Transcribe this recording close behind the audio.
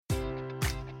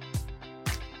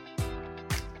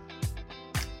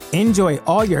Enjoy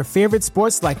all your favorite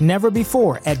sports like never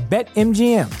before at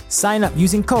BetMGM. Sign up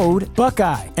using code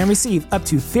Buckeye and receive up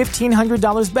to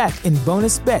 $1,500 back in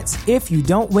bonus bets if you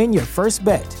don't win your first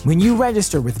bet. When you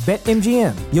register with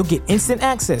BetMGM, you'll get instant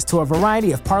access to a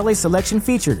variety of parlay selection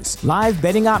features, live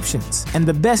betting options, and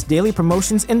the best daily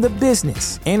promotions in the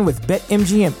business. And with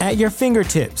BetMGM at your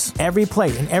fingertips, every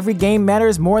play and every game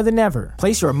matters more than ever.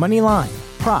 Place your money line,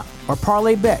 prop, or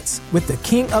parlay bets with the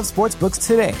king of sportsbooks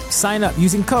today. Sign up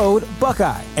using code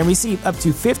Buckeye and receive up to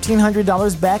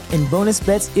 $1,500 back in bonus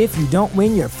bets if you don't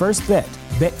win your first bet.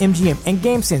 BetMGM and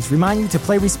GameSense remind you to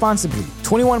play responsibly.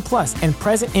 21 plus and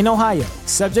present in Ohio,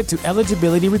 subject to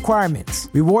eligibility requirements.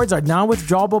 Rewards are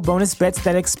non-withdrawable bonus bets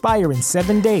that expire in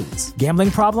 7 days. Gambling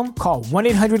problem? Call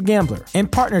 1-800-GAMBLER. In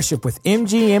partnership with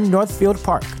MGM Northfield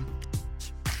Park.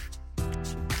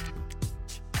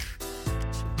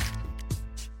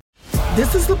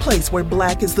 This is the place where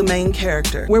Black is the main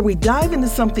character, where we dive into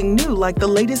something new like the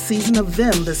latest season of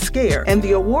Them, The Scare, and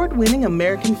the award-winning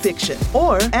American Fiction.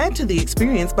 Or add to the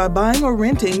experience by buying or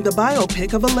renting the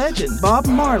biopic of a legend, Bob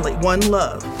Marley, One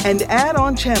Love. And add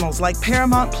on channels like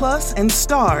Paramount Plus and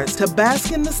Stars to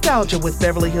bask in nostalgia with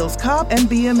Beverly Hills Cop and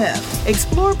BMF.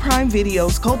 Explore Prime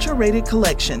Video's culture-rated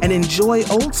collection and enjoy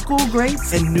old school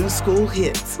greats and new school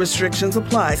hits. Restrictions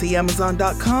apply. See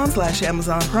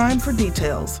Amazon.com/Amazon Prime for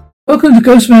details. Welcome to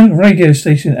Ghostman Radio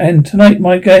Station, and tonight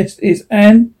my guest is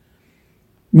Anne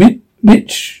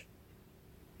Mitch.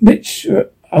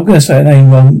 I'm going to say her name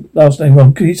wrong, last name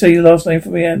wrong. Can you say your last name for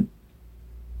me, Anne?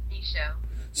 Michaud.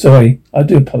 Sorry, I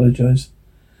do apologise.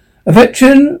 A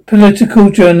veteran political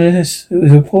journalist who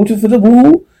is a reporter for the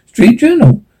Wall Street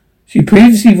Journal. She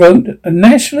previously wrote a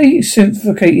nationally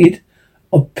syndicated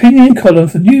opinion column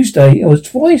for Newsday and was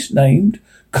twice named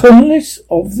Columnist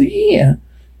of the Year.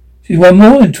 She's won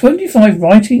more than 25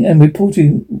 writing and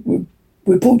reporting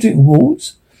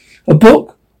awards. Her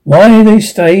book, Why They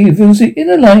Stay, reveals the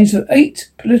inner lives of 8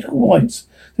 political whites.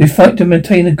 They fight to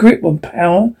maintain a grip on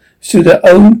power through their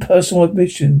own personal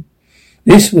ambition.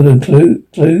 This will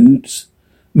includes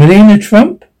Melania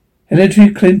Trump, Hillary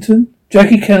Clinton,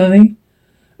 Jackie Kennedy,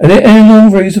 and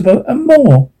Eleanor Roosevelt, and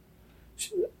more.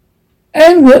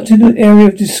 Anne worked in an area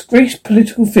of disgraced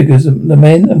political figures, the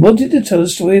men, and wanted to tell the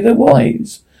story of their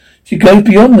wives. She goes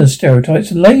beyond the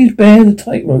stereotypes and lays bare the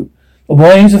tightrope the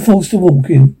wives are forced to walk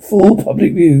in full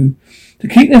public view to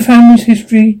keep their family's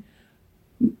history,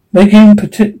 making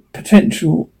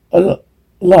potential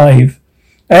alive.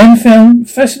 Anne found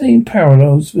fascinating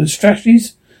parallels with the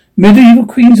strategies medieval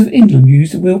queens of England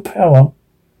used to wield power.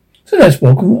 So let's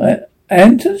welcome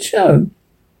Anne to the show.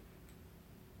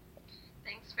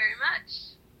 Thanks very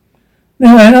much.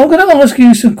 Now, Anne, I'm going to ask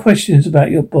you some questions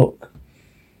about your book.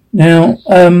 Now,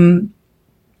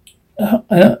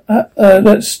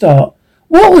 let's start.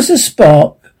 What was the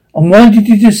spark, and why did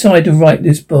you decide to write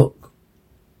this book?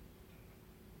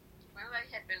 Well, I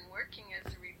had been working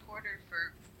as a reporter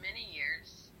for many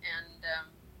years and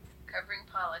covering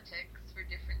politics for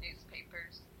different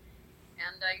newspapers,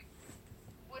 and I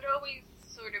would always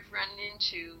sort of run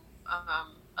into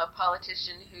a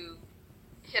politician who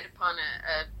hit upon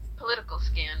a political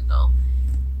scandal.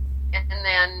 And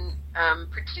then,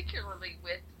 particularly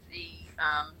with the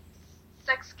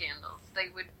sex scandals, they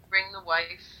would bring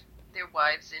their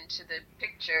wives into the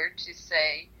picture to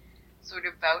say, sort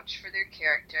of vouch for their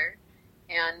character,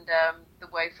 and the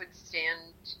wife would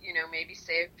stand, maybe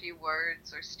say a few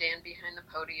words or stand behind the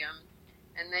podium,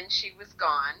 and then she was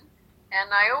gone.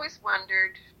 And I always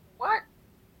wondered,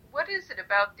 what is it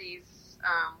about these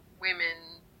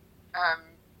women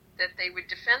that they would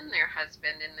defend their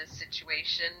husband in this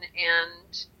situation,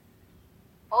 and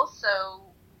also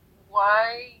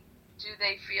why do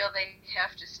they feel they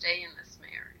have to stay in this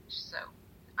marriage? So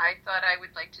I thought I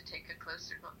would like to take a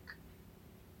closer look.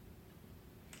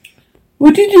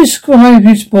 Would you describe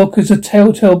this book as a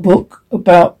telltale book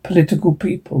about political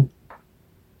people?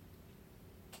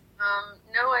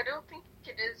 No, I don't think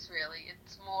it is really.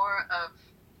 It's more of,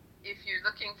 if you're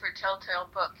looking for a telltale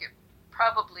book, it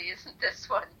probably isn't this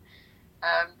one.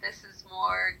 This is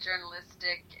more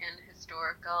journalistic and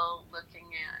historical, looking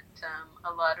at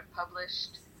a lot of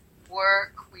published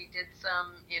work. We did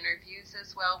some interviews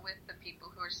as well with the people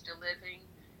who are still living,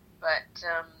 but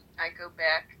I go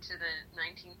back to the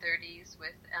 1930s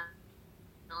with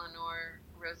Eleanor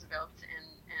Roosevelt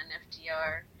and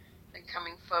FDR, then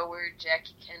coming forward,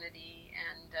 Jackie Kennedy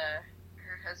and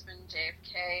her husband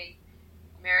JFK,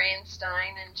 Marion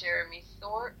Stein and Jeremy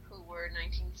Thorpe, who were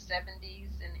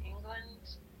 1970s in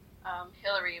England,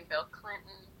 Hillary and Bill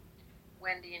Clinton,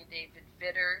 Wendy and David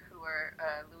Vitter, who are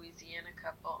a Louisiana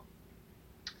couple.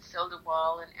 Lucille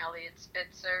Wall and Elliot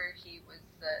Spitzer. He was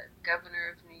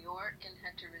governor of New York and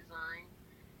had to resign.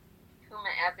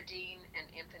 Huma Abedin and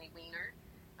Anthony Weiner.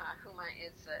 Huma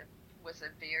was a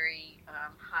very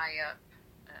high up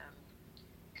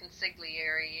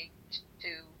consigliere to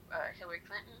Hillary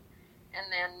Clinton,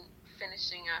 and then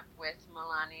finishing up with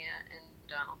Melania and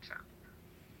Donald Trump.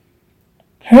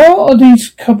 How are these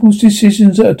couples'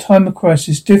 decisions at a time of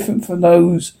crisis different from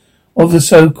those of the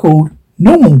so-called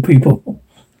normal people?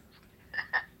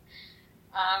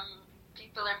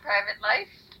 People in private life?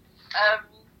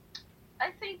 I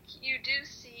think you do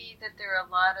see that there are a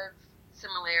lot of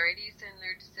similarities in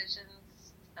their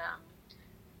decisions.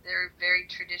 They're very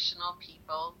traditional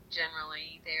people,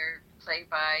 generally. They're play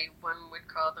by, one would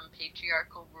call them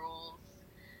patriarchal rules.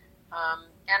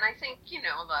 And I think,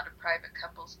 a lot of private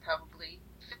couples probably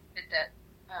fit that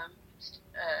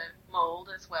mold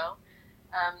as well.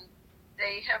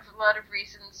 They have a lot of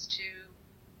reasons to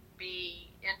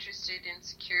be interested in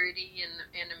security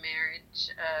in a marriage,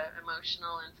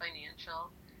 emotional and financial.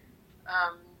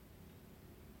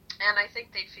 And I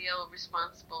think they feel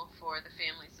responsible for the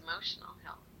family's emotional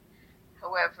health.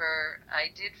 However,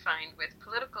 I did find with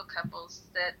political couples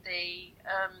that they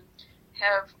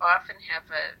often have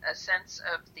a sense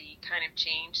of the kind of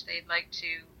change they'd like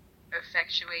to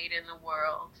effectuate in the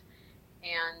world,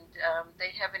 and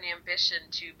they have an ambition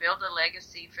to build a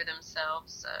legacy for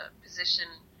themselves, a position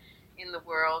in the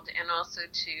world, and also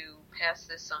to pass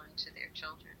this on to their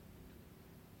children.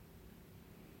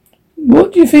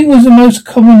 What do you think was the most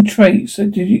common traits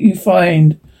that did you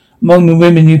find among the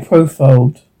women you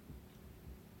profiled?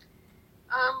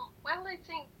 Well, I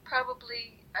think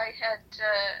probably I had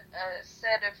a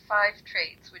set of 5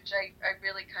 traits, which I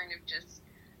really kind of just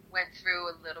went through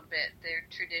a little bit. They're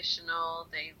traditional,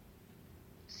 they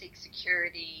seek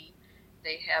security,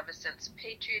 they have a sense of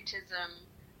patriotism,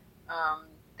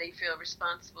 they feel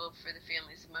responsible for the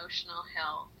family's emotional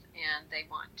health, and they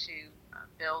want to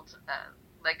build a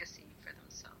legacy for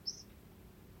themselves.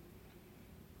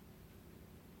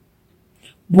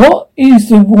 What is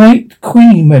the White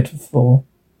Queen metaphor?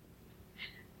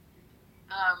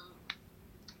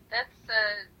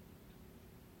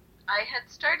 I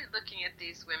had started looking at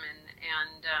these women,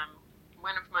 and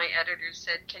one of my editors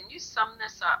said, "Can you sum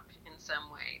this up in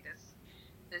some way?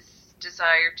 This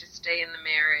desire to stay in the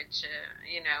marriage,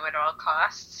 at all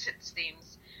costs, it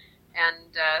seems,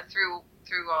 and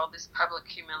through all this public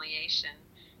humiliation."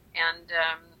 And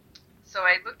so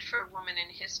I looked for a woman in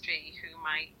history who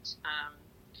might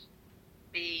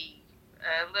be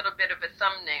a little bit of a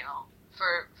thumbnail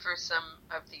for some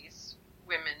of these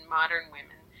women, modern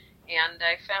women. And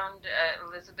I found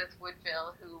Elizabeth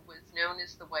Woodville, who was known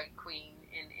as the White Queen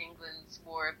in England's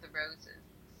War of the Roses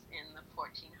in the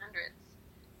 1400s.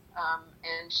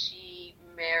 And she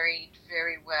married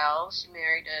very well. She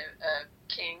married a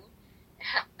king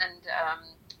and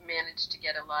managed to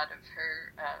get a lot of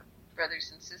her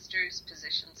brothers and sisters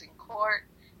positions in court,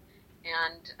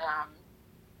 and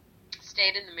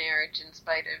stayed in the marriage in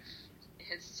spite of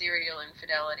his serial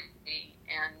infidelity,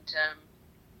 and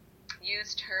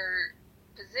used her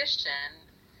position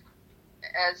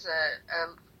as a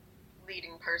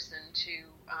leading person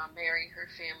to marry her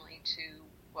family to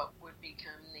what would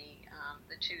become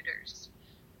the Tudors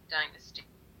dynasty.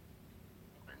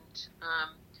 And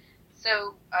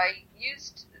so I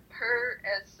used her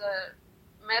as a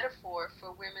metaphor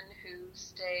for women who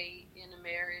stay in a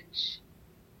marriage,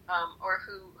 or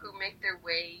who make their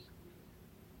way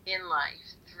in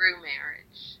life through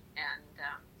marriage. And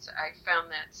so I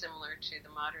found that similar to the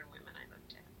modern women I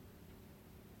looked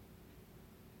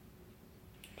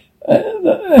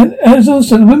at. As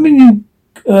also the women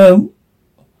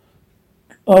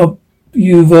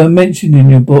you've mentioned in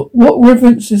your book, what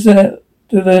reference is there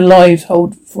do their lives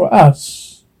hold for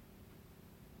us?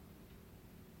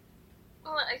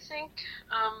 Well, I think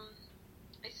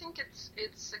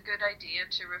it's a good idea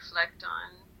to reflect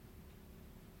on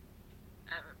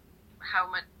how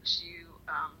much you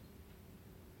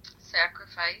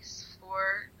sacrifice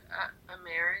for a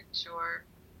marriage or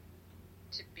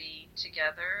to be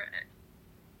together.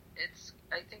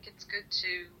 I think it's good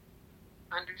to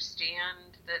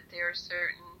understand that there are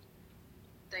certain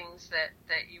things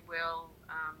that you will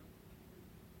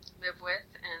live with,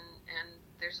 and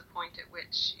there's a point at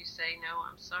which you say, no,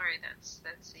 I'm sorry, that's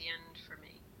the end for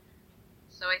me.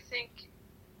 So I think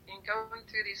in going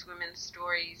through these women's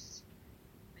stories,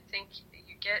 I think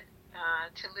you get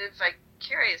to live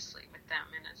vicariously with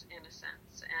them in a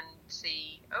sense, and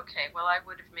see, okay, well, I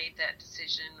would have made that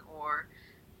decision, or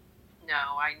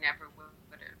no, I never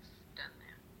would have done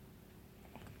that.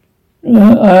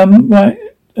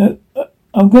 Right.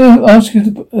 I'm going to ask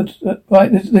you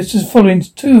right. This is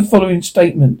two following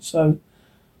statements. So,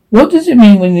 what does it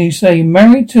mean when you say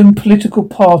married to a political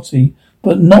party,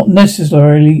 but not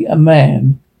necessarily a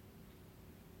man?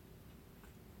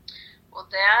 Well,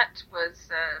 that was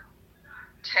a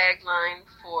tagline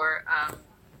for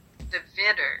the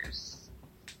Vitters.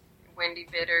 Wendy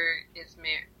Vitter is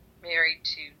married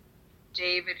to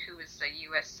David, who is a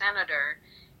U.S. Senator.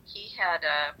 He had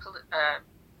a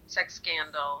sex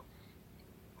scandal.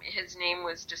 His name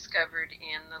was discovered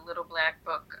in the Little Black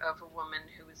Book of a woman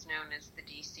who was known as the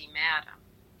D.C. Madam.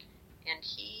 And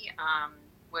he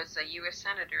was a U.S.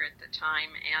 Senator at the time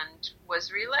and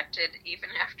was reelected even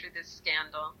after this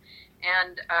scandal,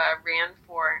 and ran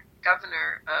for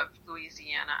governor of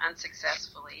Louisiana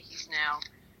unsuccessfully. He's now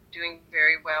doing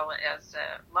very well as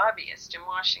a lobbyist in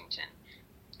Washington.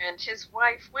 And his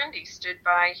wife, Wendy, stood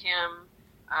by him,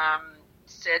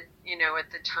 said, at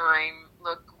the time,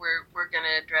 look, we're going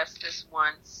to address this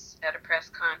once at a press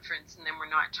conference, and then we're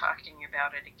not talking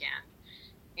about it again.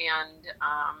 And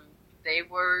they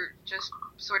were just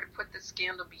sort of put the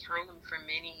scandal behind them for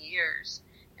many years.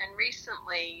 And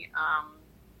recently,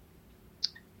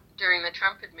 during the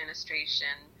Trump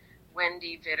administration,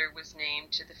 Wendy Vitter was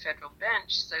named to the federal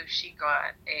bench, so she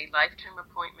got a lifetime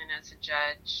appointment as a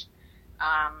judge.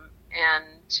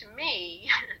 And to me,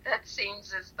 that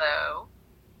seems as though,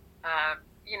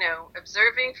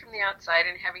 observing from the outside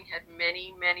and having had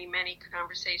many, many, many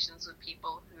conversations with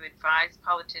people who advise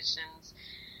politicians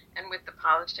and with the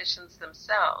politicians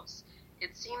themselves,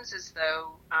 it seems as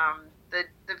though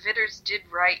the Vitters did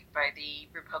right by the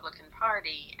Republican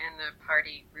Party, and the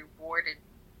party rewarded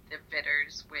the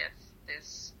Vitters with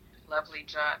this lovely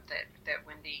job that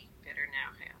Wendy Vitter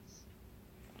now has.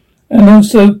 And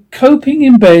also coping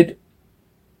in bed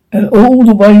and all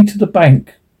the way to the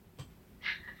bank.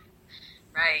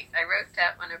 Right. I wrote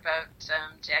that one about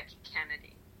Jackie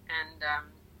Kennedy, and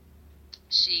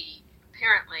she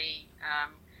apparently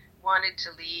wanted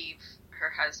to leave her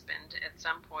husband at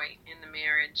some point in the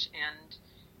marriage, and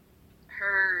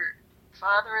her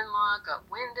father-in-law got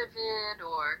wind of it,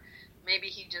 or maybe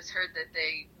he just heard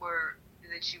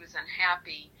that she was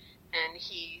unhappy, and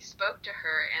he spoke to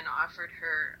her and offered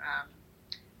her,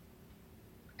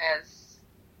 as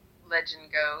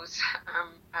legend goes,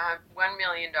 $1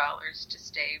 million to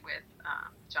stay with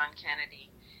John Kennedy,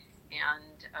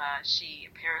 and she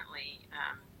apparently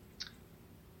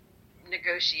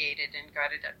negotiated and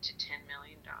got it up to $10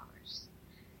 million.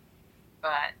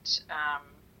 But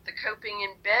the coping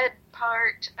in bed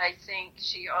part, I think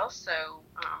she also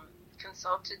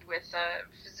consulted with a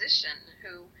physician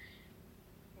who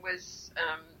was,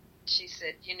 she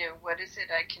said, what is it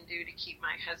I can do to keep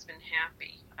my husband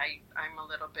happy? I'm a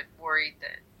little bit worried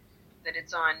that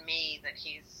it's on me that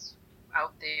he's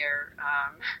out there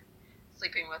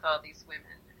sleeping with all these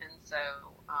women. And so,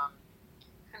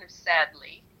 kind of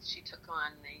sadly, she took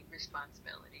on the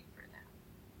responsibility for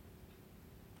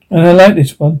that. And I like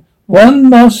this one. One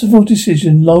masterful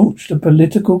decision launched a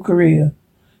political career.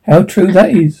 How true that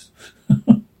is.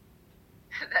 That's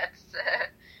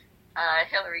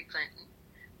Hillary Clinton.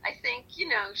 I think,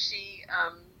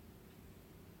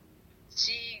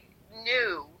 she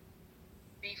knew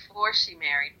before she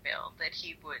married Bill that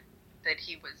he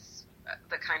was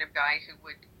the kind of guy who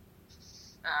would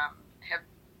have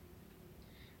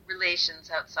relations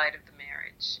outside of the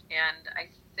marriage, and I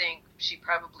think she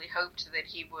probably hoped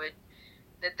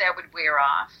that that would wear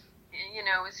off.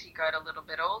 And, as he got a little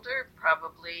bit older,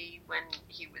 probably when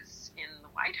he was in the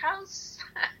White House,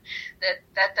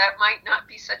 that might not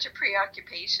be such a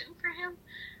preoccupation for him.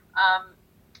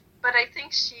 But I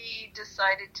think she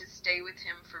decided to stay with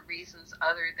him for reasons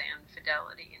other than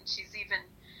fidelity, and she's even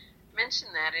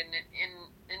mentioned that in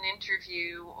an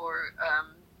interview, or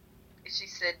she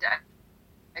said,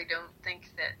 I don't think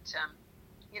that,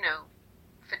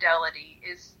 fidelity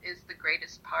is the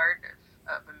greatest part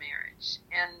of a marriage.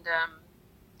 And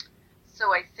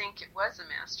so I think it was a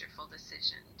masterful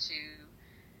decision to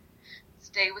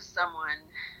stay with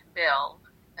someone, Bill,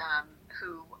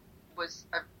 who was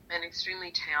an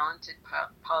extremely talented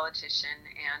politician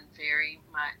and very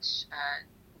much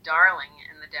darling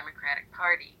in the Democratic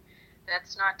Party.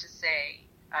 That's not to say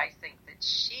I think that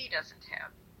she doesn't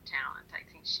have talent. I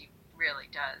think she really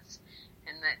does.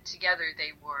 And that together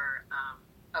they were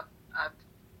a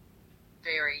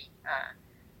very,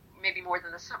 maybe more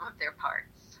than the sum of their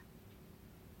parts.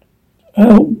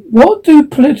 What do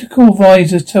political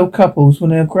advisors tell couples when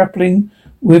they're grappling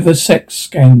with a sex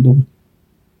scandal?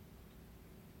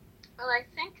 Well, I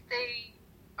think they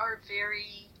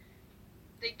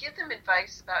give them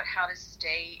advice about how to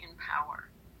stay in power,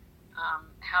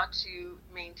 how to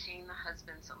maintain the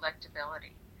husband's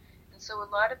electability. And so a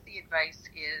lot of the advice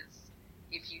is,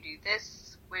 if you do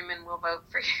this, women will vote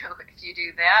for you. If you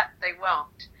do that, they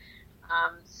won't.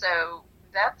 So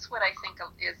that's what I think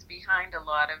is behind a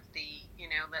lot of the,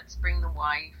 let's bring the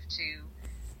wife to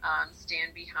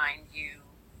stand behind you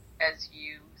as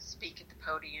you speak at the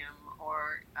podium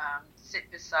or sit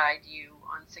beside you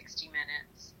on 60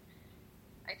 Minutes.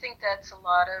 I think that's a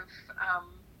lot of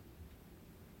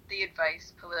the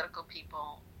advice political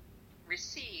people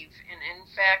receive. And in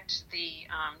fact, the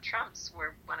Trumps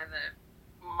were one of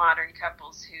the modern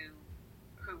couples who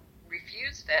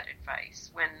refused that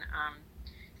advice when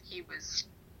he was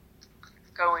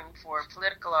going for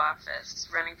political office,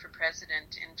 running for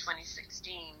president in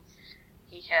 2016.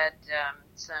 He had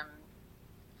some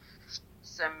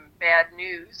bad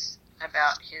news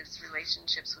about his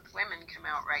relationships with women come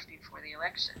out right before the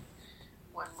election.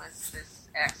 One was this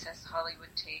Access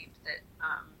Hollywood tape that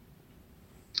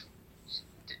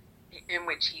in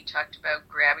which he talked about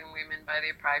grabbing women by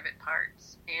their private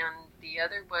parts, and the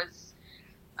other was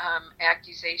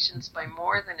accusations by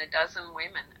more than a dozen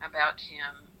women about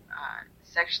him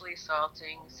sexually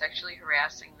assaulting, sexually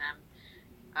harassing them.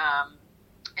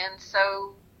 And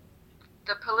so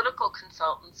the political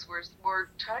consultants were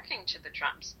talking to the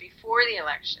Trumps before the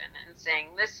election and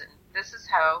saying, listen, this is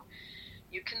how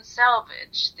you can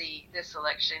salvage this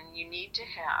election. You need to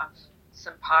have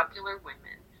some popular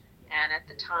women. And at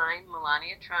the time,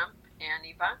 Melania Trump and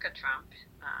Ivanka Trump,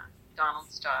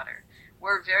 Donald's daughter,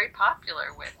 were very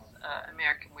popular with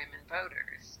American women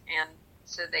voters. And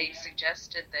so they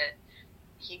suggested that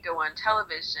he go on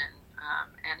television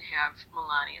and have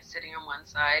Melania sitting on one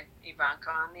side, Ivanka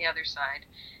on the other side,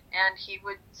 and he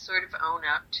would sort of own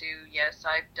up to, yes,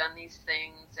 I've done these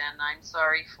things and I'm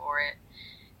sorry for it.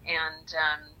 And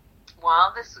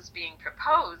while this was being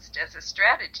proposed as a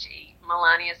strategy,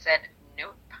 Melania said,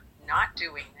 nope, not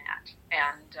doing that.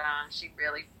 And she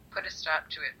really put a stop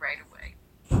to it right away.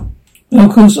 Now,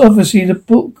 of course, obviously, the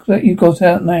book that you got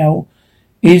out now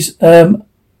is an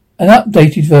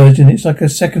updated version. It's like a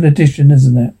second edition,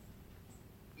 isn't it?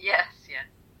 Yes.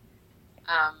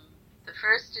 The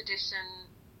first edition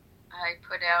I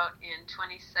put out in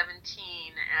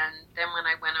 2017, and then when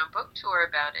I went on book tour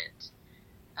about it,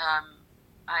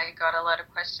 I got a lot of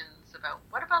questions about,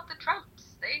 what about the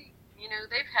Trumps?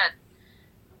 They've had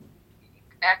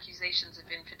accusations of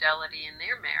infidelity in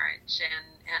their marriage,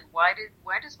 and why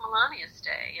does Melania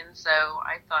stay? And so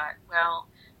I thought, well,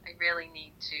 I really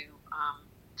need to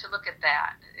look at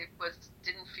that. It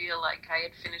didn't feel like I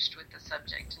had finished with the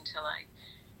subject until I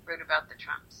wrote about the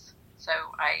Trumps.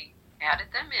 So I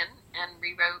added them in and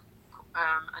rewrote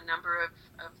a number of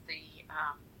the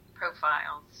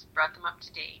profiles, brought them up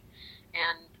to date,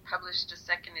 and published a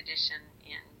second edition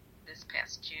in this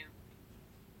past June.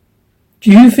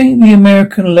 Do you think the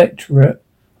American electorate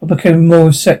are becoming more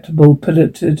acceptable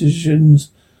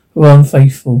politicians who are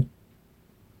unfaithful?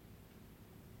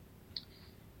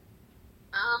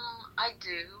 I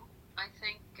do. I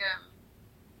think,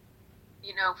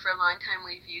 for a long time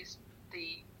we've used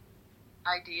the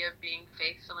idea of being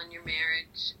faithful in your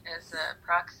marriage as a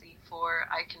proxy for,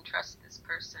 I can trust this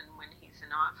person when he's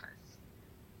in office.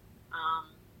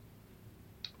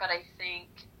 But I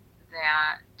think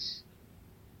that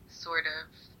sort of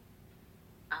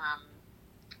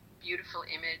beautiful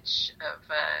image of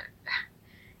a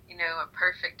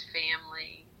perfect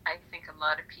family, I think a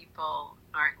lot of people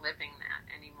aren't living that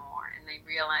anymore, and they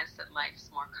realize that life's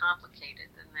more complicated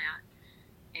than that.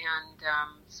 And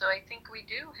so I think we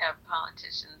do have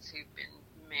politicians who've been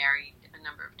married a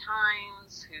number of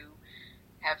times, who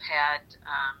have had,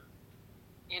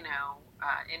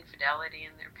 infidelity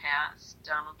in their past.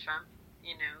 Donald Trump,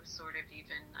 sort of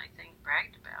even, I think,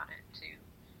 bragged about it to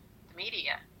the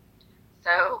media.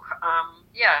 So,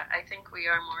 I think we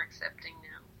are more accepting now.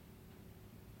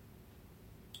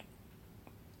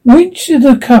 Which of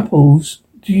the couples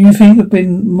do you think have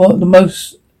been the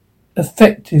most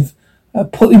effective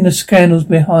at putting the scandals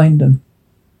behind them?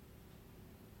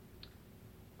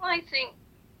 Well, I think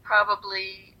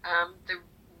probably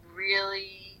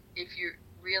if you're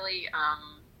really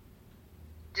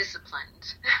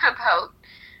disciplined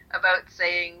about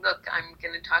saying, look, I'm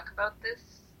going to talk about this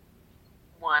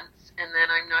once, and then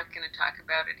I'm not going to talk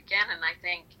about it again. And I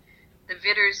think the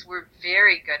Vitters were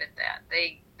very good at that.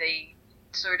 They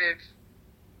sort of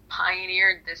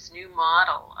pioneered this new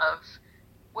model of,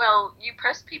 well, you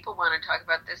press people want to talk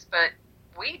about this, but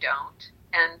we don't.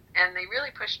 And they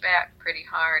really pushed back pretty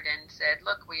hard and said,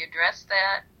 look, we addressed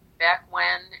that back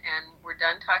when, and we're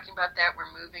done talking about that,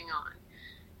 we're moving on.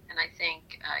 And I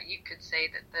think you could say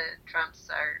that the Trumps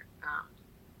are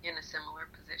in a similar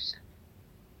position.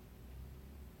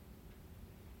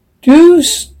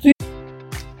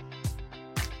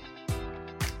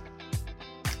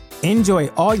 Enjoy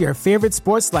all your favorite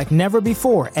sports like never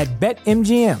before at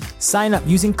BetMGM. Sign up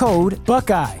using code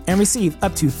Buckeye and receive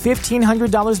up to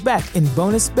 $1,500 back in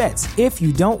bonus bets if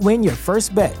you don't win your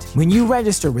first bet. When you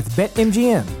register with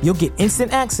BetMGM, you'll get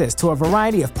instant access to a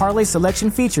variety of parlay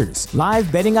selection features,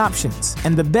 live betting options,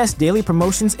 and the best daily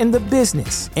promotions in the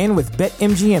business. And with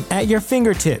BetMGM at your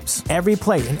fingertips, every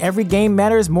play and every game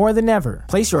matters more than ever.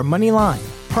 Place your money line,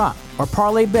 prop, or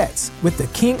parlay bets with the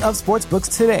king of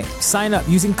sportsbooks today. Sign up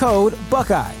using code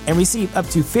Buckeye and receive up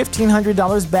to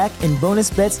 $1,500 back in bonus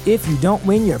bets if you don't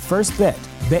win your first bet.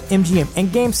 BetMGM and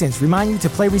GameSense remind you to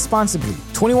play responsibly.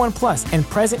 21 plus and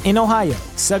present in Ohio,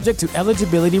 subject to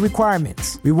eligibility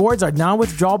requirements. Rewards are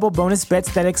non-withdrawable bonus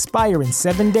bets that expire in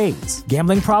 7 days.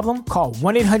 Gambling problem? Call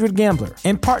 1-800-GAMBLER.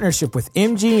 In partnership with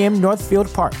MGM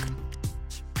Northfield Park.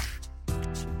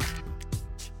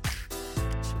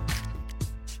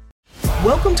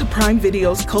 Welcome to Prime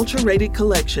Video's Culture-Rated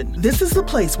Collection. This is the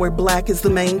place where Black is the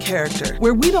main character,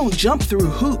 where we don't jump through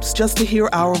hoops just to hear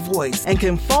our voice, and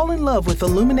can fall in love with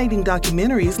illuminating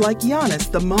documentaries like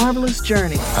Giannis, The Marvelous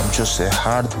Journey. I'm just a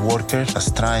hard worker that's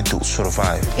trying to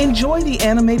survive. Enjoy the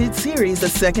animated series, The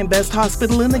Second Best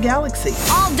Hospital in the Galaxy.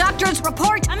 All doctors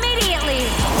report immediately!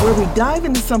 Where we dive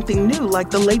into something new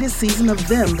like the latest season of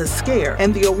Them, The Scare,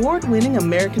 and the award-winning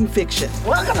American Fiction.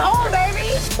 Welcome home,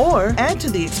 baby! Or add to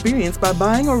the experience by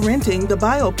buying or renting the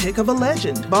biopic of a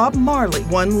legend, Bob Marley,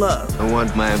 One Love. I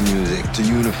want my music to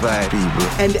unify people.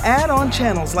 And add on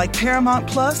channels like Paramount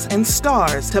Plus and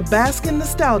Stars to bask in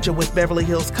nostalgia with Beverly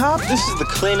Hills Cop. This is the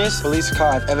cleanest police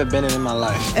car I've ever been in my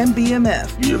life. And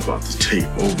BMF. You're about to take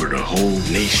over the whole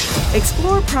nation.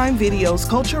 Explore Prime Video's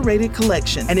Culture-Rated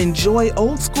Collection and enjoy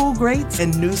old school greats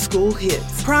and new school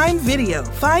hits. Prime Video.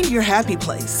 Find your happy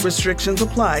place. Restrictions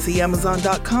apply. See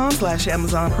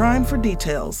Amazon.com/Amazon Prime for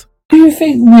details. Do you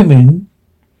think women,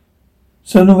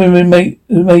 some of the women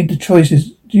who made the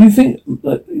choices, do you think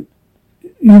that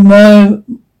you marry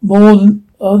more than,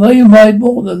 are they married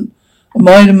more than are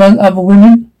married among other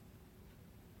women?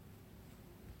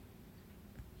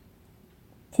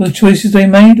 For the choices they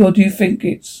made? Or do you think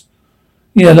it's,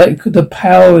 like the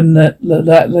power and that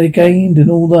they gained and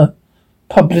all the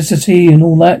publicity and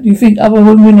all that? Do you think other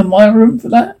women admire them for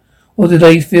that? Or do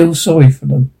they feel sorry for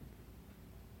them?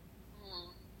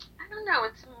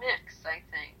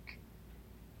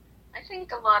 I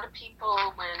think a lot of people,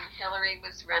 when Hillary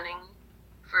was running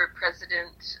for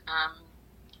president,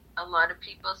 a lot of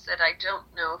people said, I don't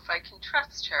know if I can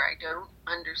trust her. I don't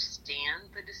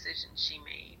understand the decision she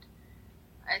made.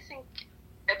 I think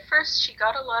at first she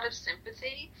got a lot of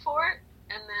sympathy for it,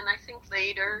 and then I think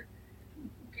later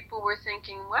people were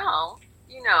thinking, well,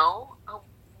 a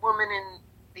woman in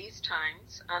these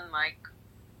times, unlike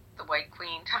the White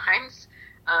Queen times,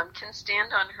 can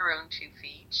stand on her own 2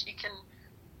 feet. She can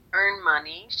earn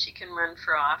money, she can run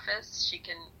for office, she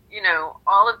can,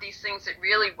 all of these things that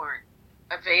really weren't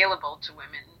available to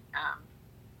women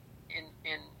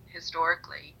in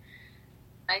historically.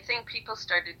 I think people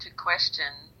started to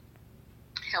question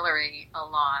Hillary a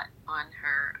lot on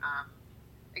her,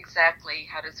 exactly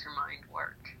how does her mind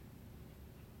work.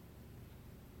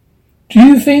 Do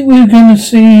you think we're going to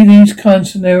see these kind of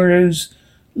scenarios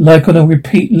like on a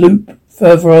repeat loop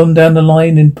further on down the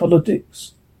line in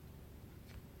politics?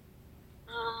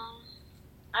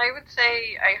 I would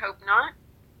say I hope not.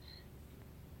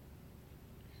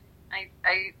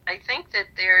 I think that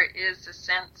there is a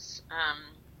sense,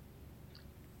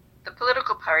 the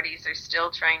political parties are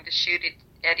still trying to shoot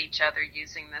at each other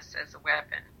using this as a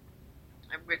weapon,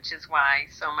 which is why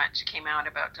so much came out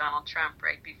about Donald Trump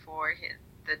right before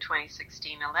the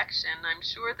 2016 election. I'm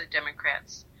sure the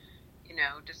Democrats,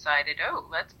 decided,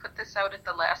 let's put this out at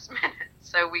the last minute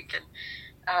so we can,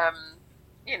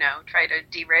 try to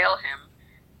derail him.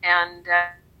 And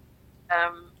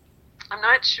I'm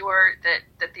not sure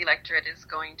that the electorate is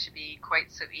going to be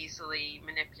quite so easily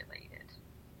manipulated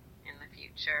in the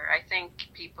future. I think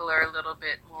people are a little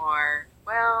bit more,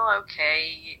 well,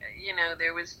 okay,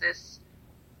 there was this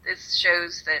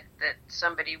shows that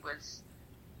somebody was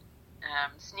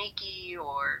sneaky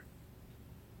or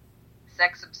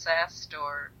sex obsessed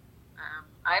or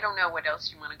I don't know what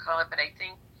else you want to call it, but I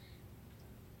think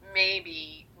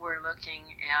maybe we're looking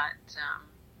at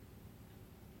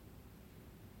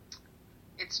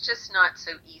it's just not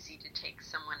so easy to take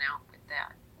someone out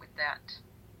with that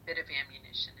bit of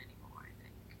ammunition anymore, I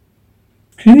think.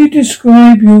 Can you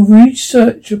describe your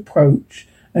research approach,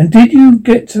 and did you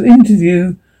get to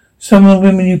interview some of the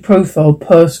women you profiled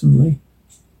personally?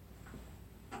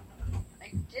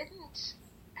 I did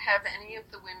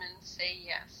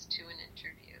to an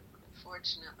interview,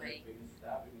 unfortunately.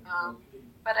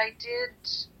 But I did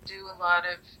do a lot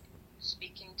of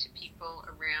speaking to people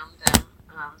around them,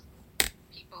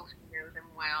 people who know them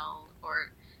well,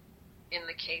 or in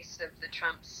the case of the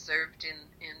Trumps, served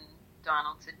in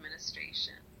Donald's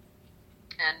administration,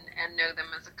 and know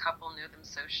them as a couple, know them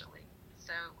socially.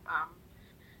 So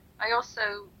I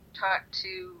also talked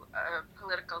to a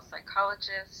political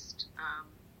psychologist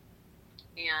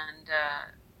and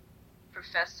a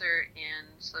professor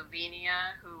in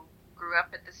Slovenia who grew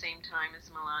up at the same time as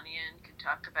Melania and could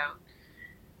talk about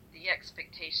the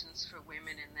expectations for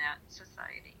women in that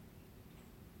society.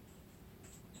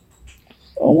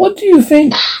 What do you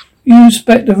think you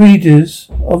expect the readers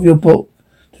of your book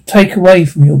to take away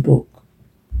from your book?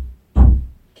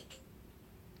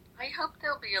 I hope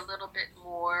they'll be a little bit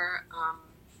more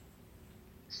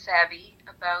savvy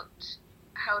about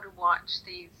how to watch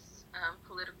these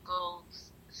political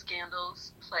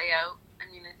scandals play out. I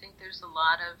mean, I think there's a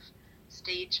lot of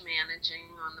stage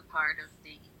managing on the part of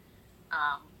the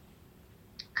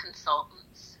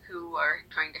consultants who are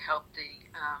trying to help the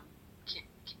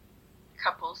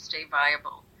couple stay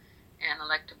viable and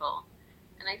electable.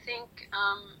 And I think,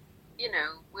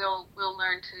 we'll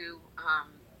learn to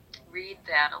read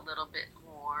that a little bit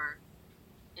more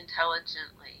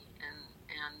intelligently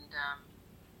and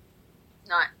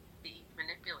not be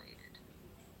manipulated.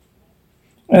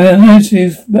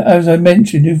 And as I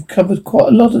mentioned, you've covered quite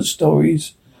a lot of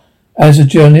stories as a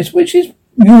journalist. Which is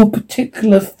your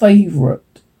particular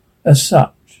favourite as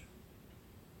such?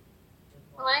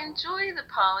 Well, I enjoy the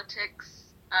politics.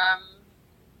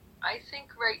 I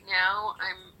think right now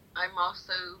I'm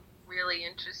also really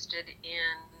interested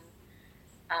in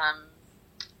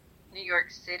New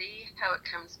York City, how it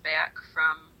comes back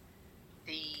from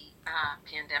the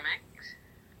pandemic.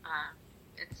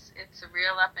 It's a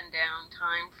real up and down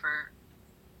time for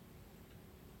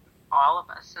all of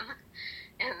us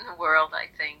in the world, I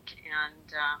think,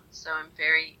 and so I'm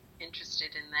very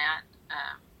interested in that,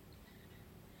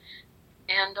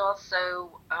 and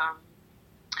also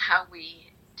how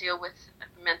we deal with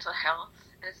mental health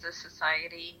as a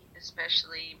society,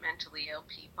 especially mentally ill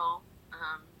people.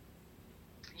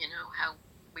 How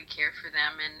we care for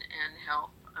them and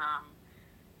help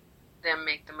them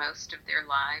make the most of their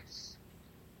lives.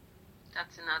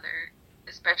 That's another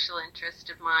special interest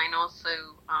of mine.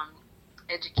 Also,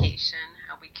 education,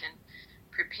 how we can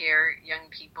prepare young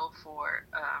people for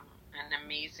an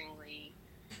amazingly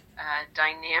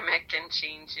dynamic and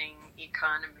changing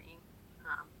economy.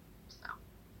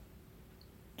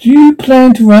 Do you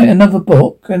plan to write another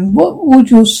book, and what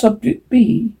would your subject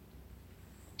be?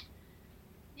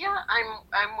 Yeah,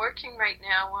 I'm working right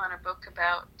now on a book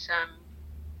about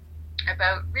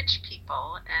rich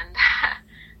people and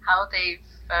how they've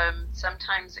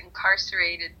sometimes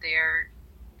incarcerated their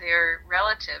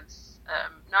relatives,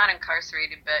 not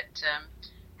incarcerated, but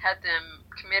had them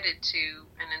committed to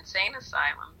an insane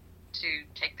asylum to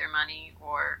take their money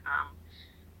or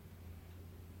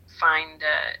find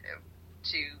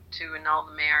to annul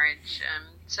the marriage.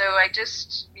 So I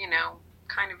just,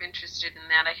 kind of interested in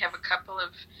that. I have a couple of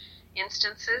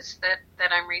instances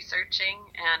that I'm researching,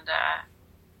 and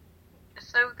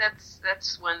so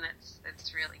that's one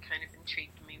that's really kind of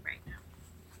intrigued me right now.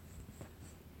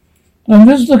 I'm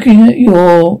just looking at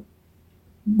your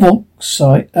book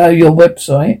site, your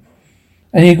website,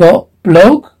 and you got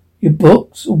blog, your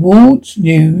books, awards,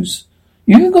 news.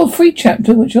 You even got a free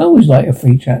chapter, which I always like a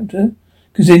free chapter,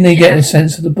 because then you get a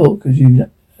sense of the book, and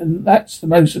that's the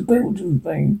most important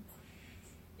thing.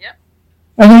 Yep.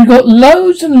 And you've got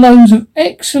loads and loads of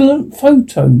excellent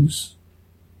photos.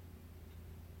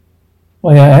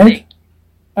 I had.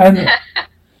 And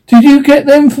did you get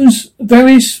them from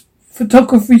various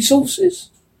photography sources,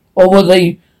 or were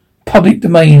they public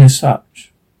domain as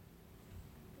such?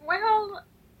 Well,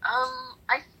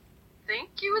 I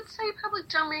think you would say public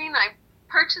domain. I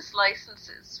purchased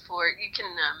licenses for, you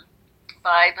can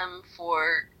buy them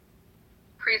for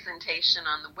presentation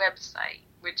on the website,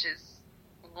 which is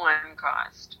one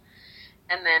cost.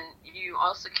 And then you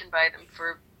also can buy them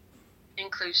for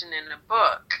inclusion in a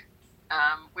book,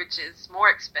 which is more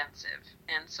expensive.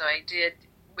 And so I did,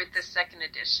 with the second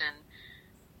edition,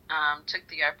 took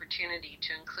the opportunity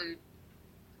to include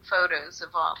photos of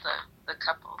all the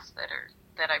couples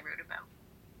that I wrote about.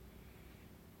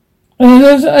 And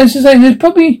as I say, there's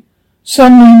probably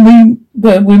some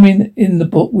women in the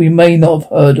book we may not have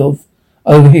heard of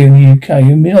over here in the UK.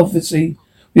 I mean, obviously,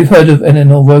 we've heard of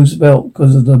Eleanor Roosevelt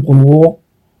because of the war.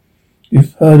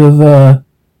 You've heard of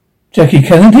Jackie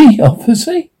Kennedy,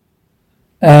 obviously.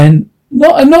 And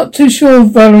I'm not too sure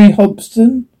of Valerie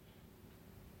Hobson.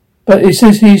 But it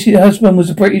says here her husband was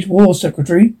a British War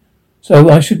Secretary, so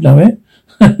I should know it.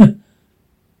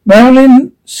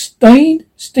 Marilyn Steen?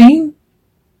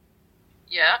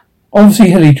 Yeah. Obviously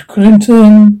Hillary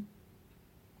Clinton.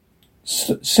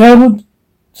 Sarah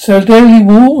Daly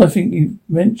Wall, I think you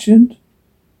mentioned.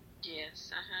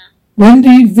 Yes,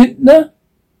 Wendy Vintner,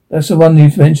 that's the one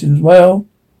you've mentioned as well.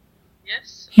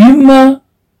 Yes. Huma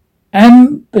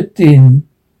Ambedin.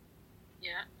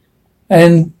 Yeah.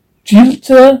 And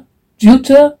Jilta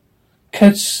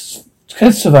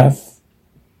Katsavath.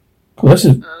 Cool, that's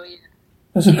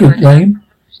a good name.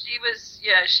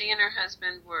 She and her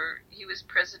husband he was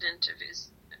president of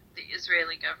the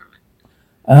Israeli government.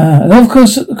 And of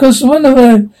course, one of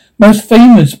the most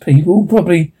famous people,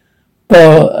 probably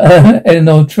bar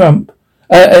Eleanor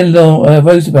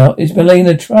Roosevelt, is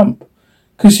Melania Trump,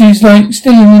 because she's like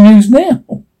still in the news now.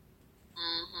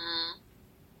 Mm-hmm.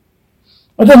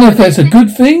 I don't know if that's a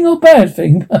good thing or bad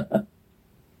thing.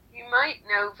 You might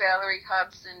know Valerie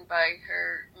Hobson by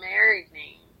her married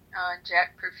name.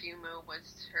 Jack Perfumo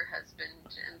was her husband.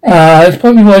 That's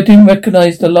probably why I didn't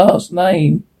recognise the last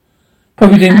name.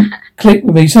 Probably didn't click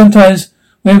with me. Sometimes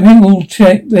when people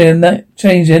change their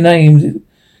names, it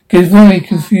gets very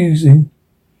confusing.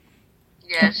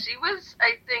 Yeah, she was.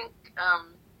 I think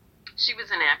she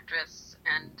was an actress,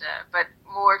 but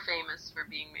more famous for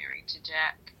being married to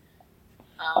Jack.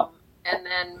 And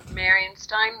then Marion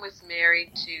Stein was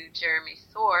married to Jeremy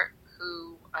Thorpe,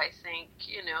 who I think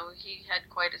he had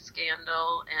quite a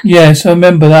scandal. And yes, I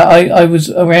remember that. I was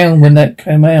around when that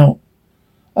came out.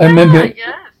 I remember.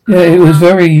 Yes. Yeah, it was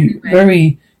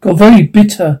got very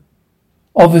bitter,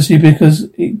 obviously, because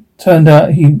it turned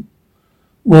out he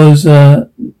was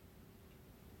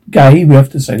gay. We have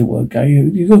to say the word gay.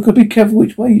 You've got to be careful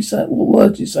which way you say, what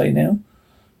words you say now.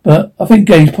 But I think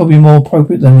gay is probably more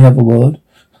appropriate than the other word.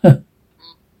 And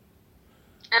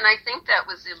I think that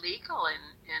was illegal in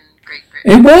Great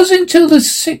Britain. It was until the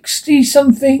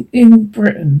 60-something in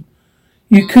Britain.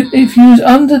 You could, if you was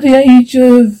under the age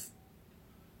of,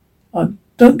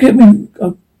 don't get me,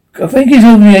 I think it's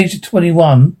over the age of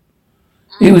 21,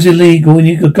 it was illegal and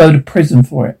you could go to prison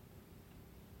for it.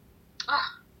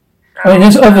 I mean,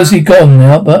 it's obviously gone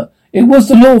now, but it was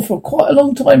the law for quite a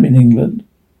long time in England.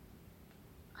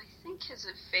 I think his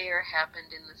affair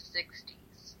happened in the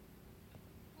 60s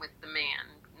with the man,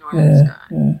 Norman Scott.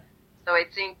 Yeah. So I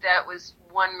think that was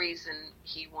one reason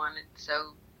he wanted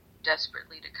so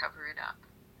desperately to cover it up.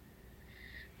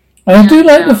 And I do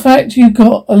like the fact you've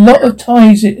got a lot of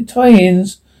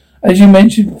tie-ins, as you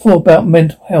mentioned before, about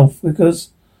mental health, because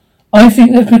I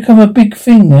think that's become a big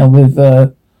thing now with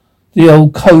the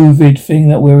old COVID thing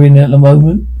that we're in at the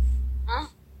moment.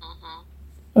 Mm-hmm.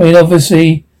 I mean,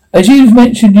 obviously, as you've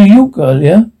mentioned New York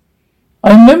earlier,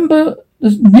 I remember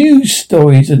the news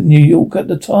stories at New York at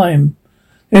the time.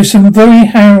 There's some very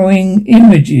harrowing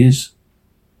images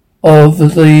of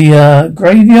the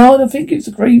graveyard. I think it's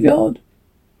a graveyard.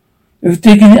 Of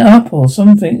digging it up or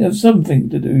something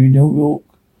to do in New York.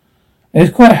 It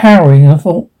was quite harrowing, and I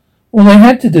thought, well, they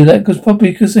had to do that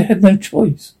because they had no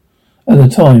choice at the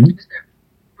time. Is that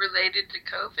related to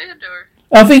COVID, or?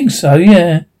 I think so,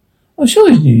 yeah. I'm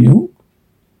sure it's New York.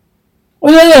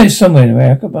 Well, I know it's somewhere in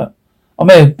America, but I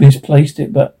may have misplaced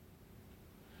it, but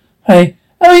hey,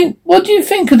 I mean, what do you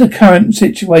think of the current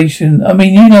situation? I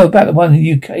mean, you know about the one in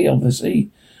the UK,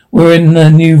 obviously. We're in a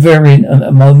new variant at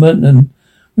the moment, and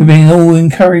we're being all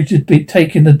encouraged to be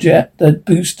taking the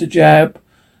booster jab,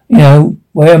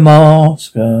 wear a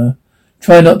mask,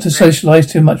 try not to socialise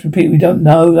too much with people we don't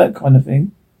know, that kind of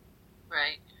thing.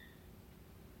 Right.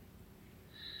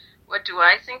 What do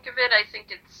I think of it? I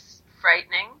think it's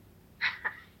frightening.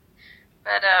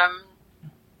 But,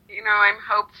 I'm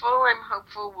hopeful. I'm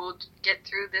hopeful we'll get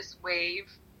through this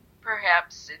wave.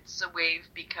 Perhaps it's a wave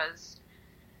because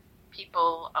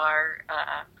people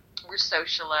we're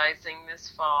socializing this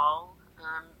fall.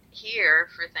 Here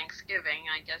for Thanksgiving,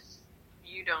 I guess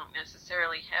you don't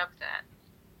necessarily have that.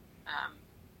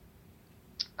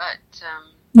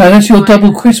 No, that's your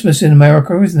double Christmas in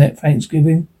America, isn't it?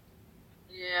 Thanksgiving.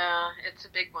 Yeah, it's a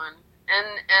big one.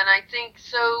 And I think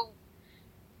so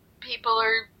people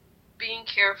are being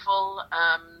careful,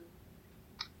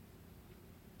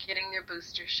 getting their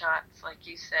booster shots, like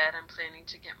you said. I'm planning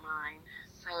to get mine.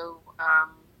 So,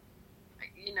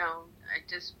 I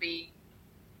just be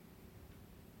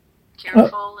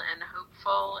careful and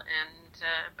hopeful,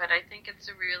 but I think it's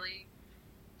a really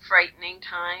frightening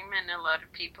time, and a lot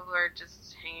of people are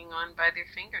just hanging on by their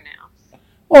fingernails.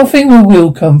 Well, I think we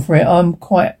will come for it.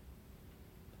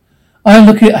 I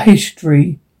look at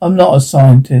history. I'm not a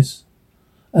scientist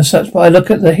as such, but I look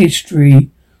at the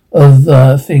history of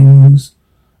things,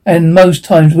 and most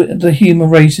times the human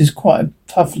race is quite a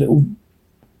tough little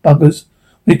buggers.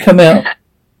 We come out.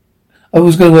 I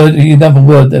was going to use another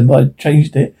word then, but I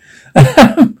changed it.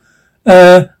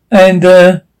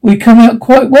 And we come out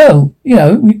quite well. You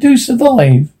know, we do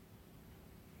survive.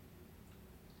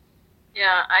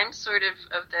 Yeah, I'm sort of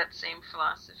that same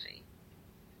philosophy.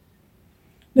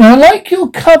 Now, I like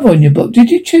your cover on your book. Did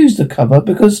you choose the cover?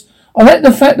 Because I like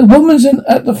the fact the woman's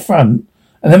at the front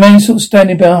and the man's sort of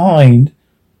standing behind.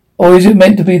 Or is it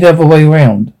meant to be the other way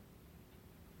around?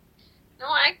 No,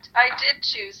 I did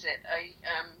choose it.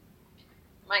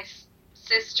 My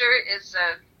sister is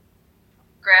a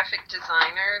graphic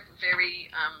designer,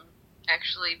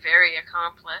 actually very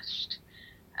accomplished.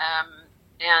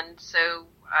 And so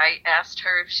I asked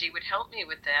her if she would help me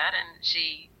with that, and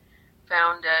she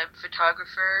found a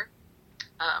photographer,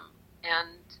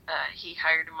 and he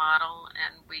hired a model,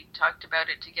 and we talked about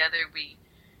it together. We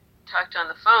talked on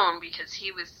the phone because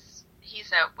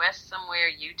he's out west somewhere,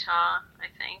 Utah, I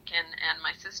think, and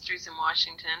my sister's in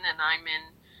Washington, and I'm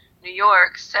in New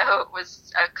York, so it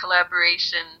was a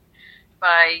collaboration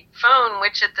by phone,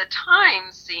 which at the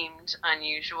time seemed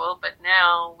unusual, but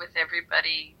now with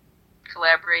everybody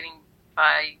collaborating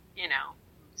by,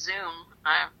 Zoom,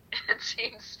 it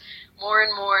seems more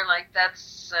and more like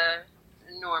that's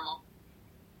normal.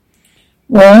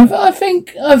 Well, I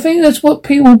think that's what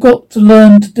people got to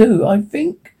learn to do. I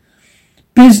think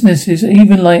businesses,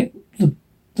 even like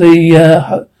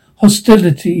the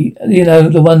hostility,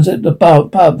 the ones at the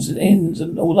pubs and inns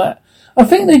and all that, I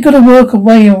think they've got to work a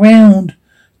way around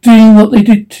doing what they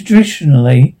did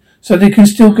traditionally so they can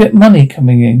still get money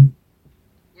coming in.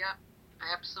 Yeah,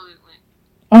 absolutely.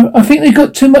 I think they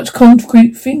got too much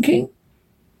concrete thinking.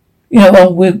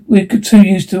 We're too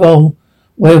used to,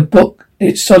 we'll book,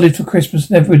 it's solid for Christmas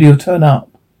and everybody will turn up.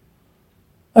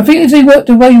 I think if they worked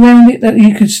a way around it that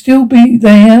you could still be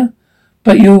there,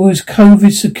 but you was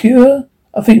COVID secure,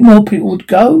 I think more people would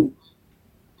go.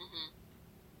 Mm-hmm.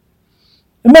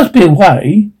 There must be a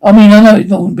way. I mean, I know it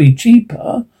wouldn't be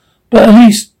cheaper, but at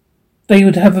least they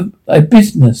would have a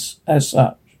business as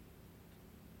such.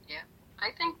 Yeah, I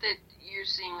think that you're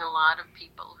seeing a lot of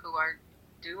people who are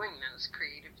doing those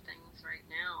creative things right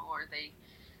now, or they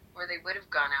would have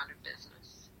gone out of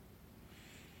business.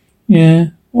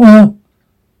 Yeah, well,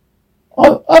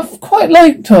 I've quite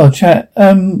liked our chat,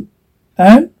 Anne,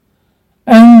 and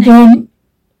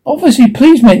obviously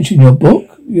please mention your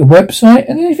book, your website,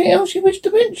 and anything else you wish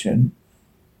to mention.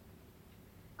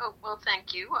 Oh, well,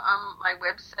 thank you. My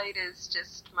website is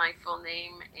just my full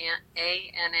name,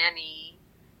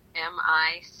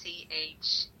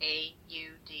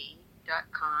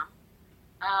 ANNEMICHAUD.com.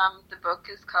 The book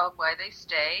is called Why They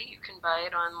Stay. You can buy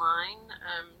it online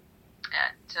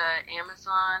at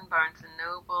Amazon, Barnes &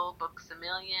 Noble, Books A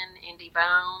Million,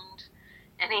 IndieBound,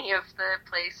 any of the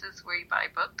places where you buy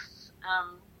books.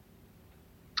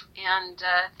 And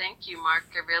thank you,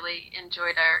 Mark. I really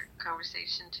enjoyed our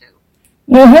conversation, too.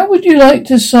 Now, how would you like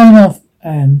to sign off,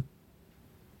 Anne?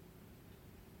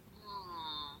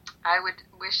 I would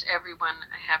wish everyone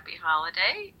a happy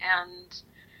holiday, and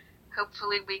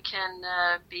hopefully we can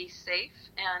be safe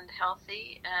and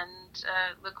healthy and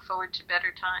look forward to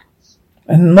better times.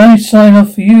 And my sign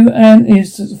off for you, Anne,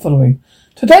 is the following.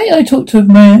 Today I talked to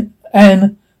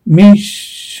Anne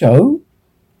Michaud,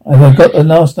 and I got the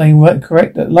last name right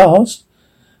correct at last,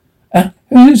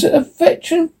 who's a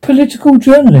veteran political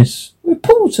journalist,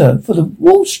 reporter for the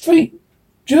Wall Street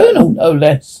Journal, no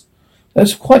less.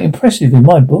 That's quite impressive in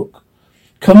my book.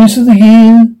 Columnist of the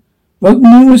Year, wrote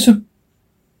numerous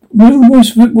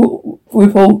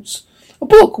reports. A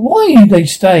book, Why They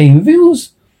Stay,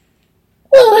 reveals,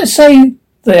 well, let's say,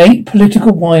 the 8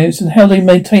 political wives and how they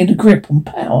maintained a grip on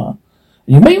power.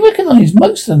 And you may recognise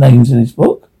most of the names in this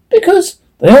book because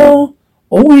they are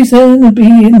always there to be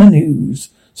in the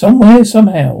news, somewhere,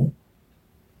 somehow.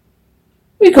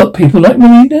 We got people like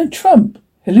Melania Trump,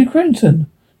 Hillary Clinton,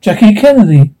 Jackie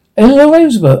Kennedy, Eleanor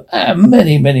Roosevelt, and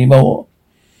many, many more.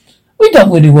 We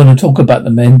don't really want to talk about the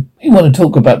men. We want to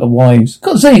talk about the wives,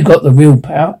 because they've got the real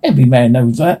power. Every man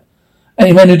knows that.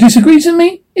 Any man who disagrees with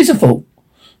me is a fool.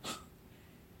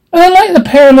 And I like the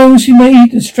parallels she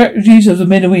made, the strategies of the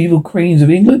medieval queens of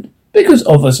England, because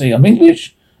obviously I'm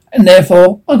English, and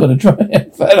therefore I've got to try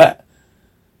for that.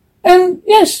 And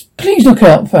yes, please look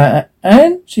out for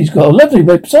Anne. She's got a lovely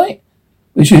website,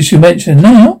 which you should mention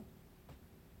now.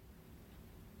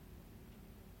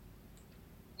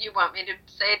 You want me to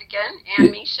say it again?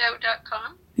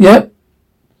 AnneMichaud.com? Yep.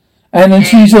 And then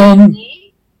she's on...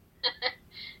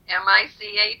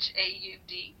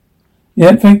 MICHAUD.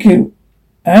 Yeah, thank you,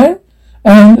 Anne.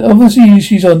 And obviously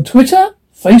she's on Twitter,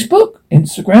 Facebook,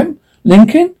 Instagram,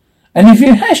 Lincoln. And if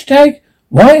you hashtag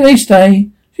why they stay,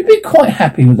 you'd be quite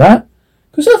happy with that.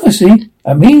 Because obviously,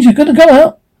 that means you're going to go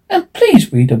out and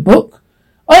please read a book.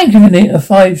 I ain't giving it a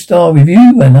 5-star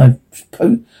review and I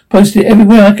post it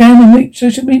everywhere I can on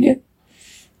social media.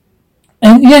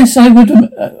 And yes, I would.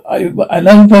 I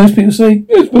know most people say,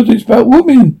 yes, but it's about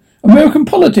women, American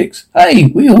politics. Hey,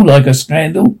 we all like a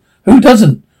scandal. Who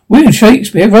doesn't? William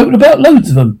Shakespeare wrote about loads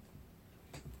of them.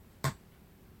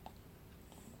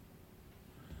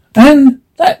 And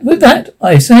with that,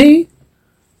 I say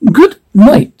good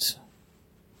night.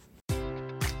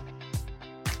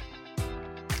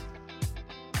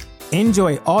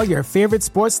 Enjoy all your favorite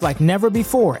sports like never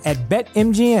before at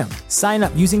BetMGM. Sign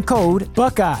up using code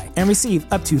Buckeye and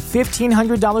receive up to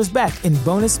 $1,500 back in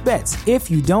bonus bets if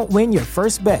you don't win your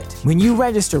first bet. When you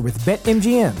register with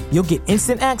BetMGM, you'll get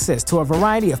instant access to a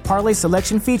variety of parlay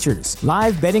selection features,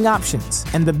 live betting options,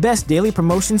 and the best daily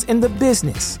promotions in the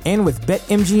business. And with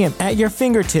BetMGM at your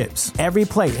fingertips, every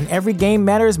play and every game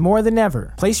matters more than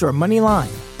ever. Place your money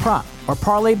line, prop, or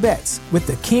parlay bets with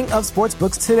the king of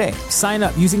sportsbooks today. Sign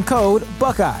up using code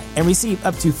Buckeye and receive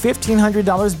up to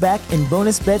 $1,500 back in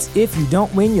bonus bets if you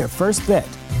don't win your first bet.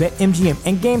 BetMGM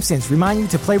and GameSense remind you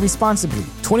to play responsibly.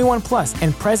 21 plus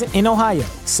and present in Ohio,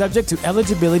 subject to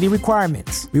eligibility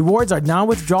requirements. Rewards are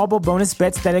non-withdrawable bonus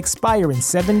bets that expire in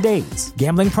 7 days.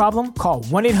 Gambling problem? Call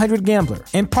 1-800-GAMBLER.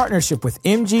 In partnership with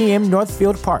MGM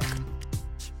Northfield Park.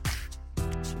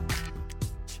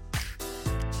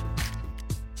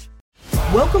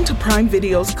 Welcome to Prime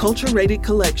Video's Culture-Rated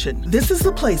Collection. This is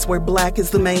the place where Black is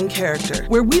the main character,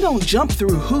 where we don't jump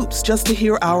through hoops just to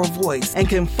hear our voice and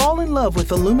can fall in love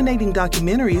with illuminating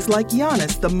documentaries like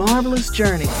Giannis, The Marvelous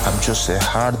Journey. I'm just a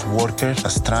hard worker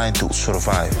that's trying to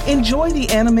survive. Enjoy the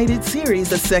animated series,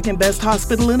 The Second Best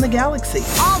Hospital in the Galaxy.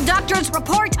 All doctors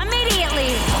report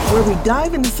immediately. Where we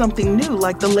dive into something new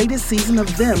like the latest season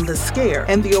of Them, The Scare,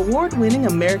 and the award-winning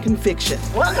American Fiction.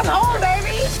 Welcome home,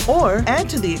 baby. Or add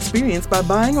to the experience by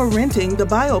buying or renting the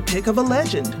biopic of a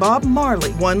legend, Bob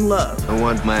Marley, One Love. I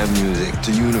want my music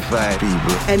to unify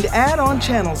people. And add on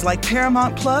channels like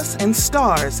Paramount Plus and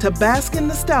Stars to bask in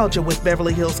nostalgia with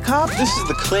Beverly Hills Cop. This is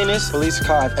the cleanest police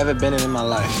car I've ever been in my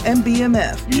life. And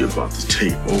BMF. You're about to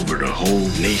take over the whole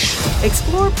nation.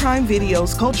 Explore Prime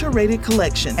Video's Culture-Rated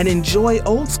Collection and enjoy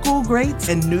old school greats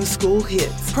and new school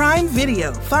hits. Prime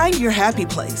Video. Find your happy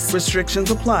place. Restrictions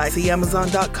apply. See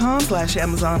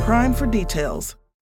Amazon.com/Amazon Prime for details.